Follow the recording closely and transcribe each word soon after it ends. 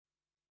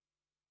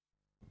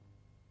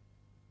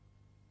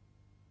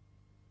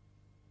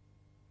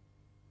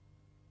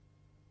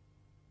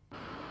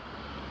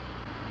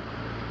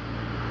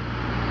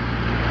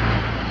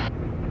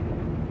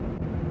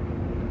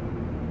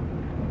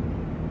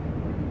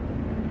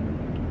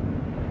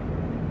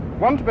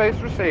One to base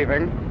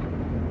receiving.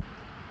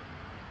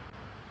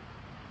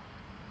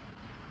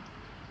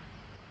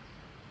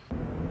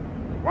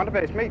 One to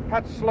base, meet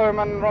Pat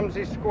Sloman,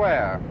 Romsey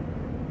Square.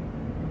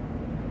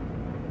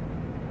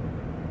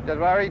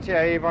 Our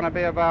ETA want to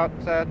be about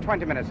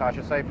 20 minutes, I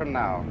should say, from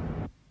now.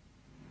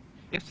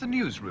 If the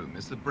newsroom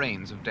is the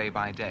brains of Day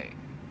by Day,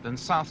 then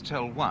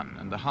Southtel 1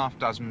 and the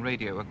half-dozen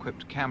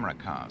radio-equipped camera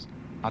cars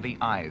are the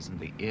eyes and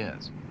the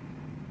ears.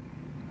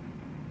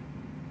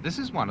 This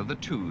is one of the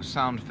 2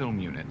 sound film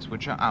units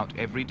which are out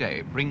every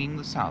day, bringing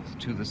the South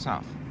to the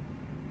South.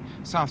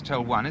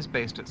 Southtel 1 is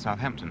based at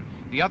Southampton.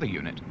 The other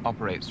unit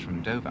operates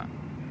from Dover.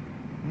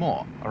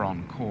 More are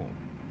on call.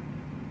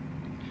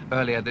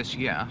 Earlier this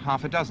year,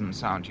 half a dozen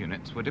sound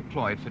units were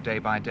deployed for Day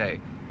by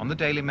Day on the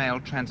Daily Mail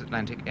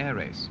transatlantic air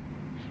race,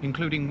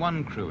 including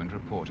 1 crew and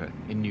reporter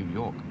in New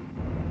York.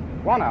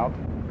 One out.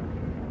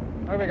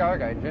 Here we go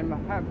again, Jim.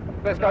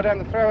 Let's go down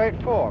the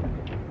 384.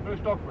 No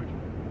Stockbridge.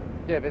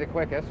 Yeah, be the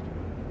quickest.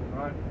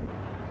 Right.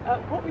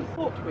 What we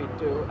thought we'd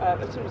do,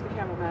 as soon as the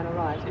cameraman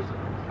arrives, is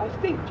I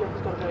think Jeff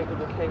has got a very good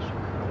location.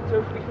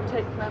 So if we can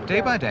take them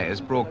Day by Day is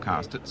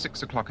broadcast at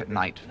 6 o'clock at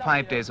night,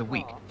 5 days a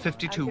week,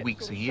 52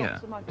 weeks a year.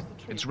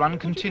 It's run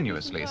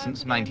continuously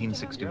since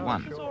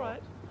 1961.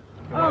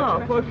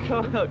 Oh, poor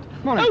God.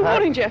 Morning, oh, Pat.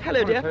 morning, Jeff.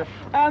 Hello, dear.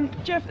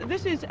 Jeff,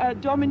 this is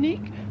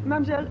Dominique.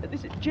 Mademoiselle,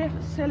 this is Jeff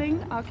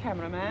Selling, our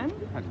cameraman.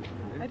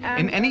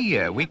 In any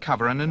year, we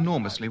cover an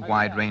enormously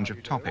wide range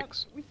of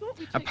topics.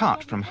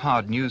 Apart from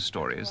hard news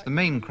stories, the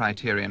main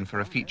criterion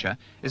for a feature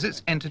is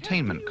its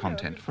entertainment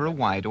content for a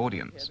wide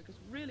audience.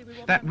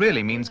 That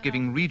really means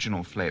giving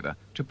regional flavour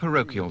to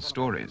parochial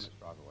stories.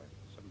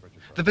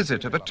 The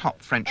visit of a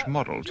top French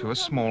model to a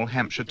small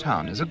Hampshire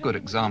town is a good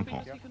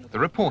example. The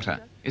reporter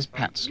is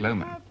Pat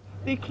Sloman.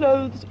 The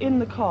clothes in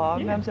the car,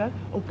 Mademoiselle.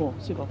 Oh, bon,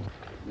 c'est bon.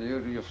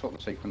 You'll sort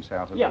the sequence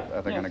out. Yeah,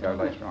 They're going to go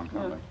later on,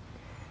 can't they?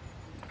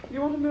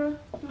 You want a mirror,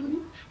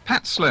 Dominique?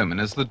 Pat Sloman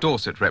is the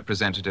Dorset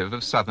representative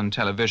of Southern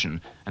Television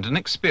and an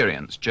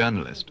experienced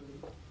journalist.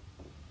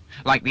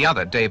 Like the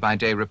other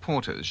day-by-day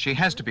reporters, she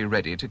has to be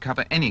ready to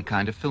cover any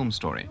kind of film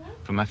story,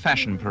 from a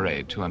fashion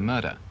parade to a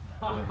murder.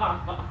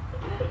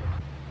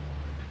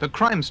 The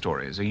crime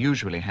stories are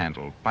usually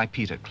handled by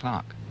Peter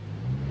Clark.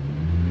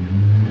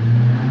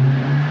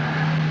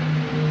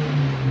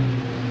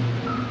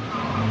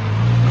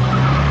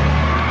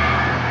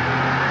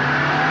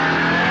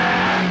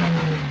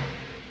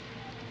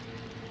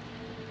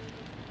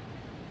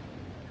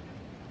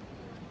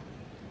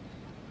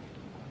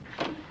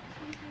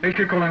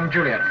 AK calling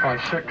Juliet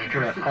 5-6,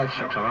 Juliet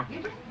 5-6,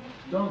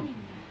 over.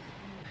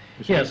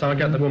 Yes, I'll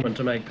get the woman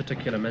to make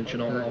particular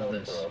mention of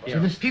this.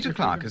 Yeah. Peter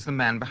Clark is the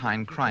man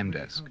behind Crime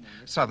Desk,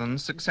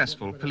 Southern's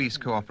successful police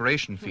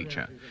cooperation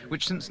feature,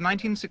 which since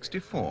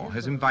 1964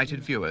 has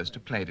invited viewers to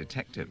play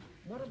detective.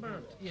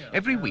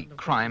 Every week,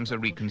 crimes are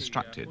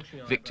reconstructed,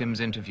 victims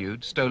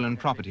interviewed, stolen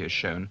property is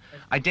shown,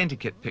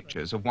 identikit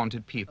pictures of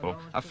wanted people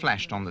are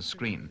flashed on the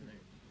screen.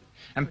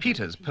 And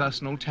Peter's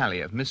personal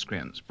tally of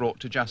miscreants brought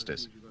to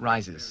justice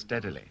rises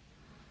steadily.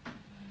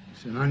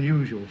 It's an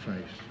unusual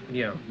face.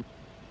 Yeah.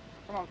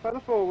 Come on, further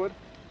forward.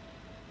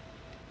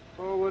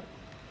 Forward.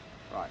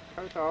 Right,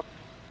 coat off.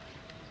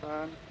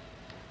 Turn.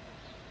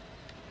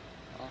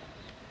 Off.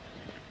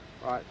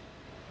 Right.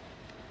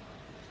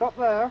 Stop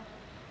there.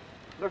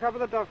 Look up at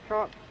the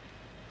dovecot.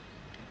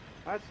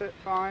 That's it,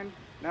 fine.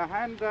 Now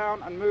hand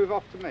down and move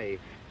off to me.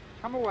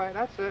 Come away,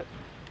 that's it.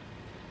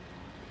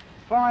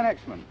 Fine,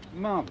 excellent.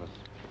 Marvellous.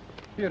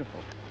 Beautiful.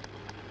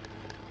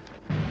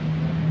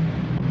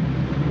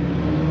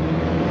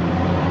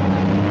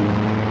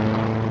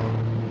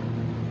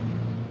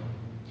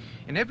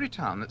 In every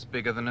town that's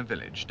bigger than a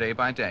village, Day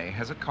by Day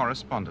has a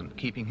correspondent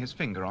keeping his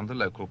finger on the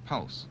local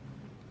pulse.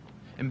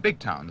 In big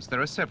towns,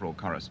 there are several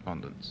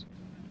correspondents.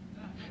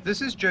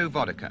 This is Joe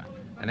Vodica,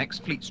 an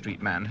ex-Fleet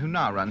Street man who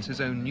now runs his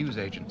own news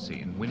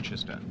agency in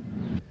Winchester.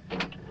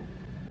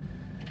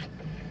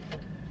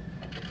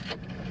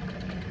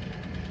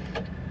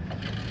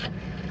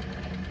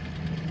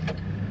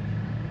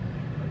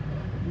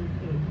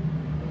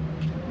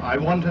 I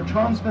want a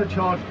transfer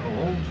charge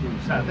call to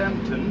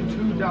Southampton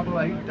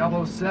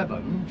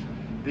 28877.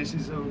 This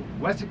is a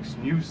Wessex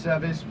News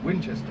Service,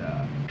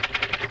 Winchester.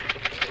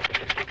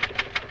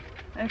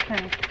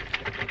 Okay.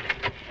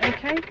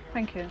 Okay,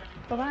 thank you.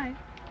 Bye-bye.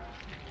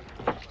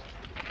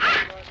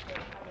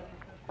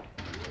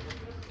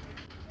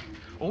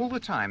 All the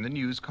time, the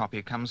news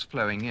copy comes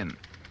flowing in.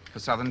 For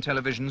Southern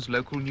Television's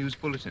local news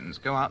bulletins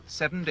go out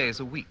 7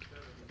 days a week.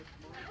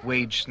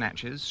 Wage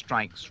snatches,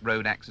 strikes,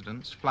 road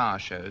accidents, flower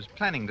shows,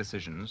 planning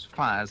decisions,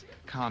 fires,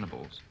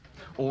 carnivals.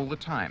 All the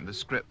time, the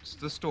scripts,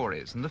 the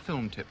stories, and the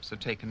film tips are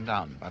taken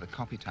down by the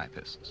copy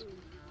typists.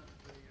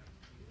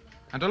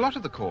 And a lot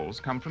of the calls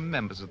come from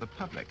members of the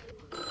public.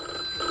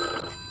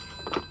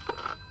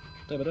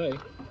 David A.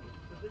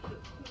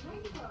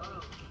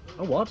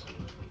 A what?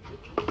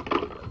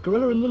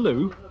 Gorilla in the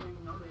loo?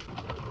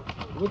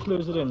 Which loo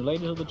is it in, the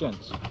ladies or the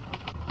gents?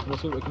 We'll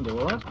see what we can do,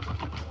 all right?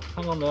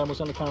 Hang on there and we'll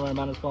send the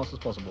cameraman as fast as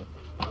possible.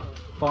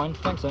 Fine,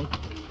 thanks then.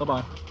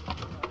 Bye-bye.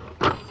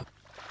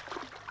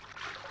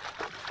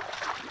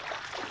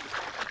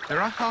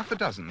 There are half a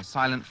dozen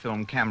silent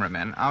film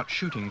cameramen out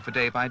shooting for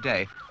Day by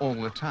Day all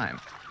the time.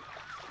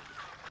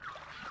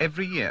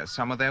 Every year,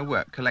 some of their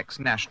work collects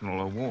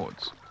national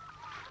awards.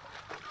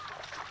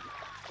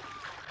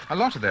 A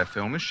lot of their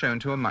film is shown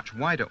to a much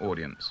wider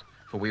audience,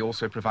 for we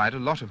also provide a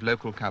lot of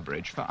local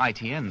coverage for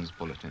ITN's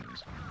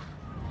bulletins.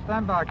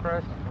 Stand by,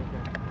 Chris.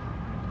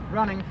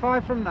 Running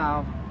 5 from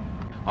now.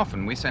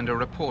 Often we send a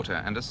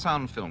reporter and a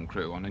sound film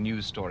crew on a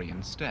news story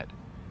instead.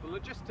 The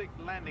logistic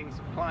landing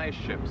supply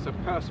ship Sir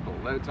Percival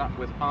loads up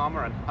with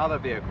armour and other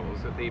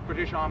vehicles at the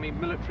British Army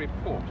military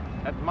port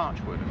at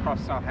Marchwood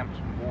across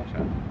Southampton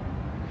water.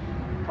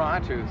 Prior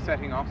to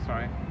setting off,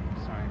 sorry.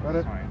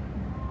 Are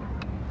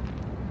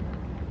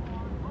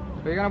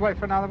you going to wait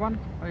for another one,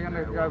 or are you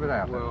going to go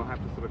without it? We'll have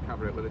to sort of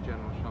cover it with a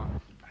general shot.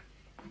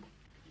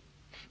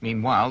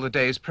 Meanwhile, the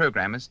day's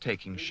programme is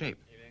taking shape.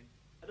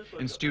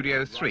 In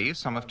Studio 3,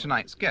 some of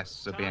tonight's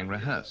guests are being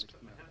rehearsed.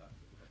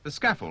 The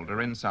Scaffold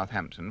are in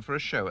Southampton for a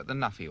show at the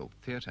Nuffield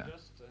Theatre.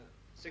 Just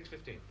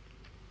 6:15.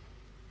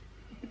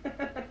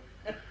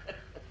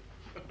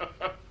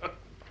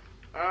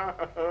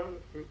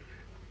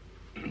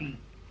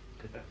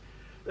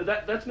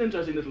 That's an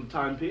interesting little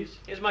timepiece.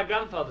 It's my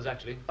grandfather's,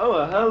 actually. Oh,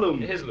 a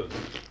heirloom. His loom.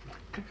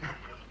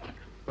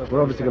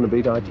 We're obviously going to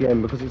beat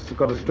ITM because it's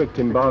got a strict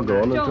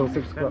embargo on until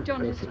 6 o'clock.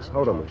 John,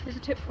 Hold on. Here's a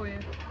tip for you.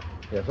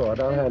 Yes, all right,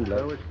 I'll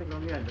handle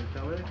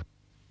it.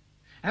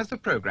 As the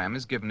programme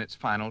is given its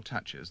final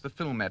touches, the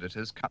film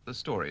editors cut the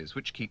stories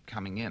which keep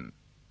coming in.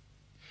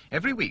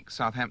 Every week,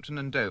 Southampton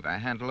and Dover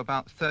handle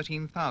about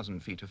 13,000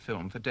 feet of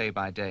film for Day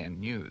by Day and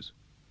news.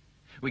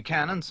 We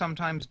can, and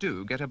sometimes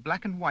do, get a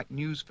black and white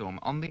news film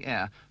on the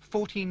air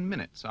 14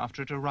 minutes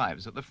after it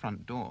arrives at the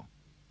front door.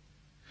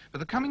 But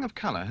the coming of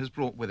colour has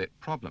brought with it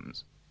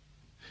problems.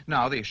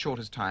 Now the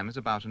shortest time is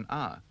about an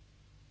hour.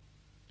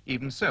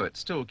 Even so, it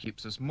still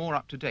keeps us more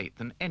up to date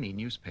than any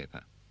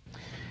newspaper.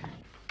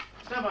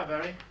 Stand by,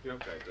 Barry. You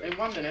okay, Dave? In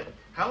 1 minute.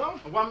 How long?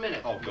 1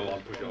 minute. Oh, go on,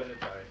 push on.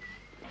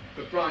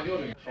 But Brian, you're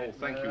doing it. Oh,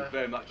 thank you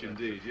very much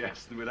indeed,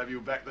 yes. We'll have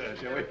you back there,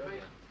 shall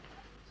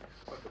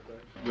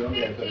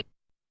we?